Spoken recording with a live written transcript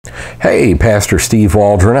Hey, Pastor Steve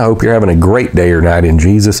Waldron. I hope you're having a great day or night in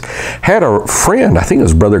Jesus. Had a friend, I think it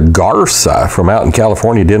was Brother Garza from out in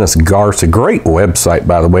California, Dennis Garza. Great website,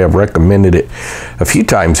 by the way. I've recommended it a few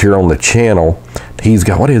times here on the channel. He's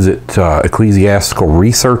got, what is it,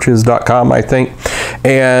 ecclesiasticalresearches.com, I think.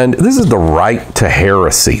 And this is The Right to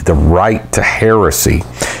Heresy, The Right to Heresy.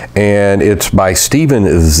 And it's by Stephen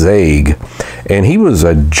Zweig. And he was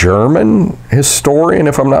a German historian,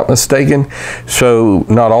 if I'm not mistaken. So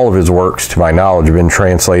not all of his works, to my knowledge, have been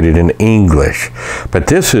translated in English. But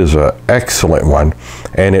this is an excellent one.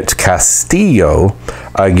 And it's Castillo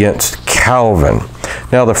against Calvin.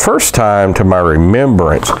 Now, the first time, to my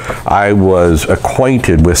remembrance, I was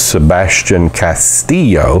acquainted with Sebastian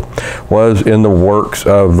Castillo was in the works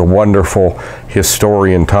of the wonderful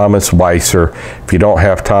historian Thomas Weiser. If you don't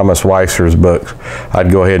have Thomas Weiser's books,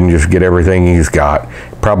 I'd go ahead and just get everything he's got.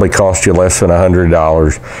 Probably cost you less than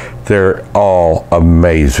 $100. They're all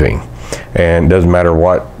amazing. And it doesn't matter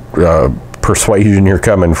what persuasion you're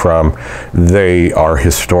coming from, they are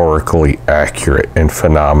historically accurate and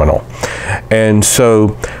phenomenal. And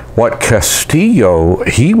so what Castillo,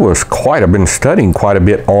 I've been studying quite a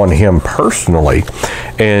bit on him personally,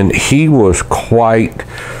 and he was quite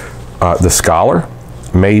the scholar,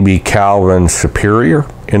 maybe Calvin's superior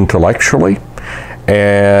intellectually,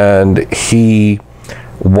 and he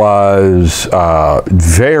was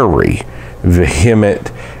very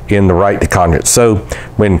vehement in the right to conscience. So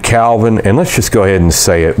when Calvin, and let's just go ahead and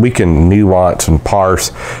say it, we can nuance and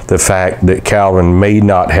parse the fact that Calvin may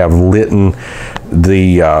not have lit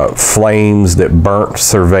the flames that burnt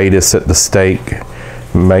Servetus at the stake,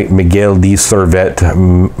 Miguel de Servet,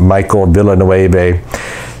 Michael Villanueva,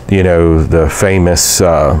 you know, the famous,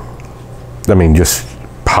 just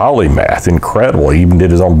polymath, incredible. He even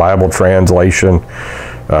did his own Bible translation.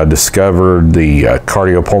 Discovered the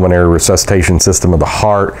cardiopulmonary resuscitation system of the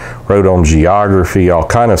heart, wrote on geography, all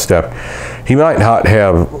kind of stuff. He might not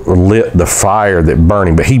have lit the fire that burned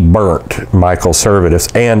him, but he burnt Michael Servetus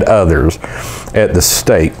and others at the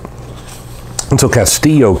stake. And so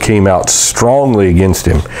Castillo came out strongly against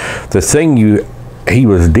him. The thing he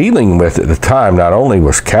was dealing with at the time, not only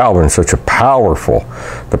was Calvin such a powerful,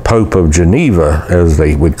 the Pope of Geneva, as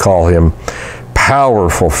they would call him,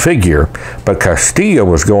 powerful figure, but Castillo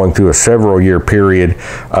was going through a several-year period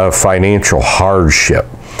of financial hardship,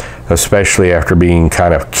 especially after being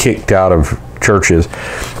kind of kicked out of churches.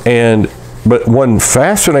 But one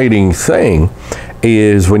fascinating thing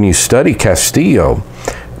is when you study Castillo,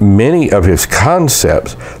 many of his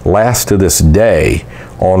concepts last to this day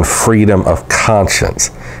on freedom of conscience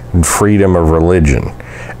and freedom of religion.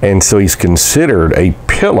 And so he's considered a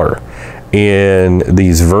pillar in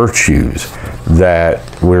these virtues that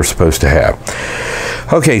we're supposed to have.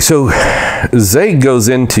 Okay, so Zweig goes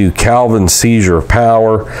into Calvin's seizure of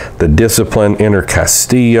power, the discipline inter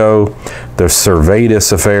Castillo, the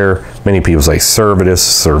Servetus affair. Many people say Servetus,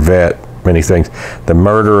 Servet, many things. The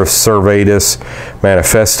murder of Servetus,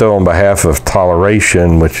 manifesto on behalf of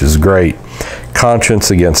toleration, which is great.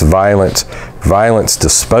 Conscience against violence. Violence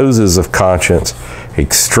disposes of conscience.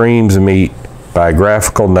 Extremes meet.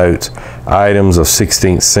 Biographical notes, items of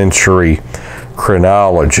 16th century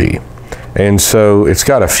chronology. And so it's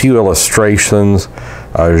got a few illustrations.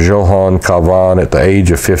 Johann Calvin at the age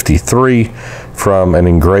of 53 from an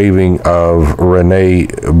engraving of René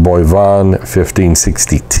Boivin,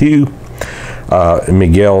 1562.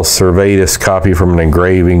 Miguel Servetus copy from an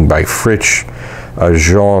engraving by Fritsch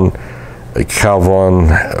Jean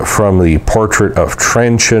Calvin from the portrait of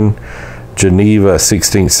Trenchen. Geneva,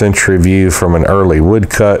 16th century view from an early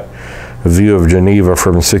woodcut, a view of Geneva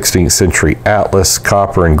from 16th century atlas,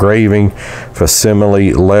 copper engraving,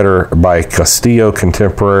 facsimile letter by Castillo,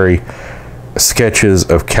 contemporary sketches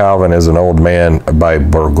of Calvin as an old man by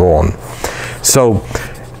Bourgogne. So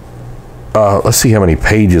let's see how many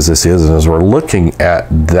pages this is, and as we're looking at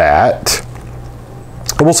that,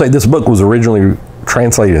 I will say this book was originally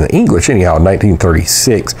translated in English anyhow in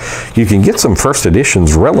 1936. You can get some first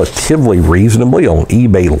editions relatively reasonably on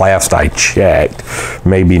eBay last I checked.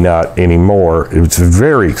 Maybe not anymore. It was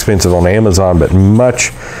very expensive on Amazon, but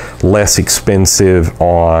much less expensive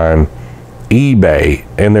on eBay.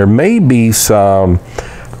 And there may be some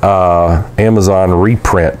Amazon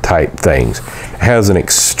reprint type things. It has an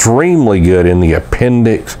extremely good in the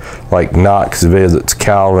appendix, like Knox visits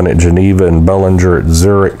Calvin at Geneva and Bullinger at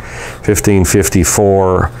Zurich,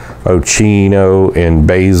 1554, Ochino in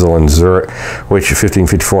Basel and Zurich, which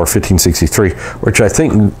 1554, 1563, which I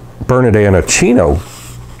think Bernardin Ochino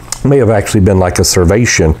may have actually been like a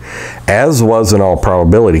Servatian, as was in all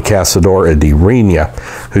probability Casador de Reina,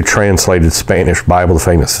 who translated Spanish Bible, the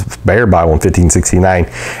famous Bear Bible in 1569,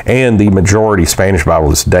 and the majority Spanish Bible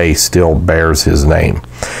this day still bears his name.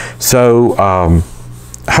 So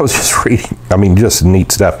I was just reading, I mean, just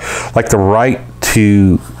neat stuff, like the right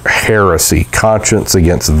to heresy, conscience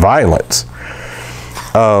against violence.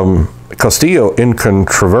 Castillo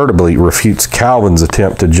incontrovertibly refutes Calvin's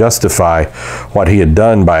attempt to justify what he had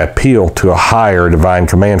done by appeal to a higher divine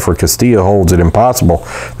command, for Castillo holds it impossible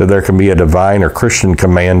that there can be a divine or Christian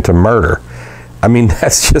command to murder. I mean,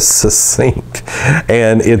 that's just succinct.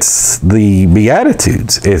 And it's the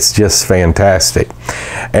Beatitudes. It's just fantastic.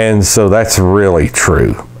 And so that's really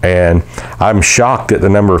true. And I'm shocked at the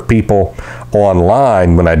number of people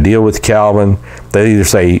online when I deal with Calvin. They either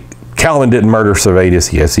say, Calvin didn't murder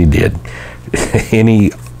Servetus. Yes, he did. Any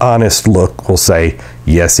honest look will say,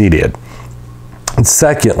 yes, he did. And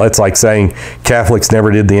second, that's like saying Catholics never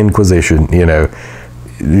did the Inquisition. You know,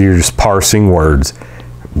 you're just parsing words.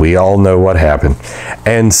 We all know what happened.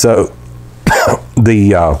 And so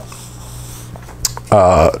you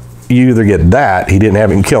either get that, he didn't have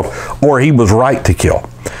him killed, or he was right to kill.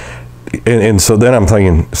 And so then I'm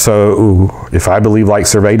thinking, so if I believe like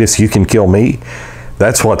Servetus, you can kill me?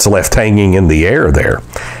 That's what's left hanging in the air there.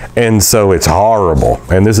 And so it's horrible.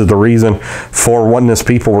 And this is the reason 4 oneness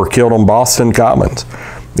people were killed on Boston Commons.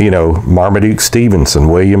 You know, Marmaduke Stevenson,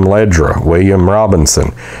 William Ledra, William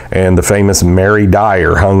Robinson, and the famous Mary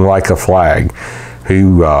Dyer, hung like a flag,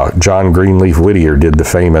 who John Greenleaf Whittier did the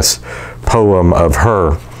famous poem of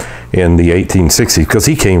her in the 1860s, because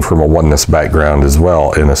he came from a oneness background as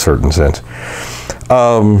well, in a certain sense.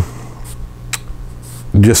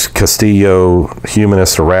 Just Castillo,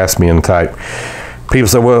 humanist, Erasmian type. People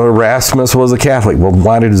say, well, Erasmus was a Catholic. Well,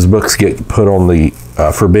 why did his books get put on the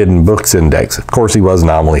Forbidden Books Index? Of course, he was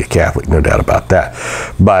nominally a Catholic, no doubt about that.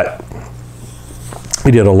 But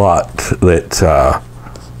he did a lot that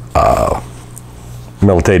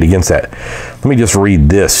militated against that. Let me just read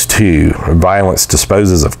this, too. Violence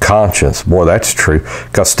disposes of conscience. Boy, that's true.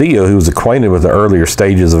 Castillo, who was acquainted with the earlier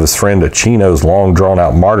stages of his friend Achino's long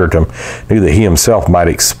drawn-out martyrdom, knew that he himself might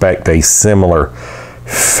expect a similar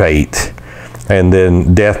fate. And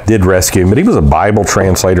then death did rescue him. But he was a Bible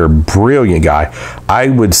translator, brilliant guy. I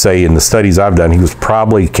would say in the studies I've done, he was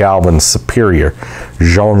probably Calvin's superior,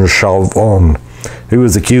 Jean Calvin, who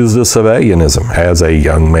was accused of Sabellianism as a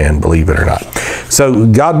young man, believe it or not. So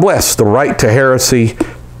God bless. The Right to Heresy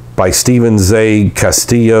by Stephen Zague,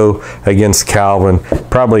 Castillo against Calvin.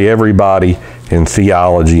 Probably everybody in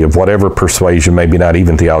theology of whatever persuasion, maybe not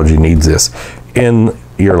even theology, needs this in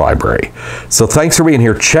your library. So thanks for being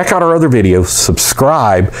here. Check out our other videos.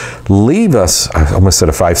 Subscribe. Leave us, I almost said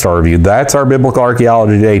a 5-star review. That's our Biblical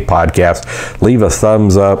Archaeology Today podcast. Leave a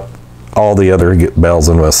thumbs up. All the other bells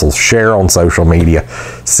and whistles. Share on social media.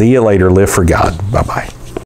 See you later. Live for God. Bye-bye.